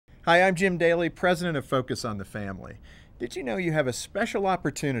Hi, I'm Jim Daly, president of Focus on the Family. Did you know you have a special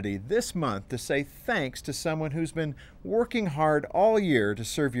opportunity this month to say thanks to someone who's been working hard all year to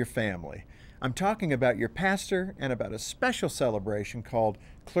serve your family? I'm talking about your pastor and about a special celebration called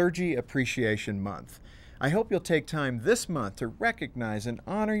Clergy Appreciation Month. I hope you'll take time this month to recognize and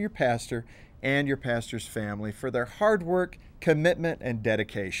honor your pastor and your pastor's family for their hard work, commitment, and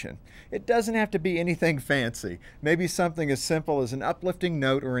dedication. It doesn't have to be anything fancy. Maybe something as simple as an uplifting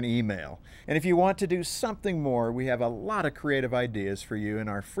note or an email. And if you want to do something more, we have a lot of creative ideas for you in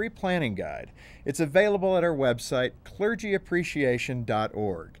our free planning guide. It's available at our website,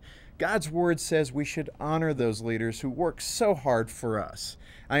 clergyappreciation.org. God's Word says we should honor those leaders who work so hard for us.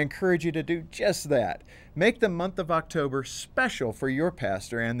 I encourage you to do just that. Make the month of October special for your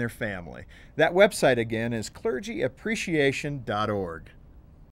pastor and their family. That website again is clergyappreciation.org.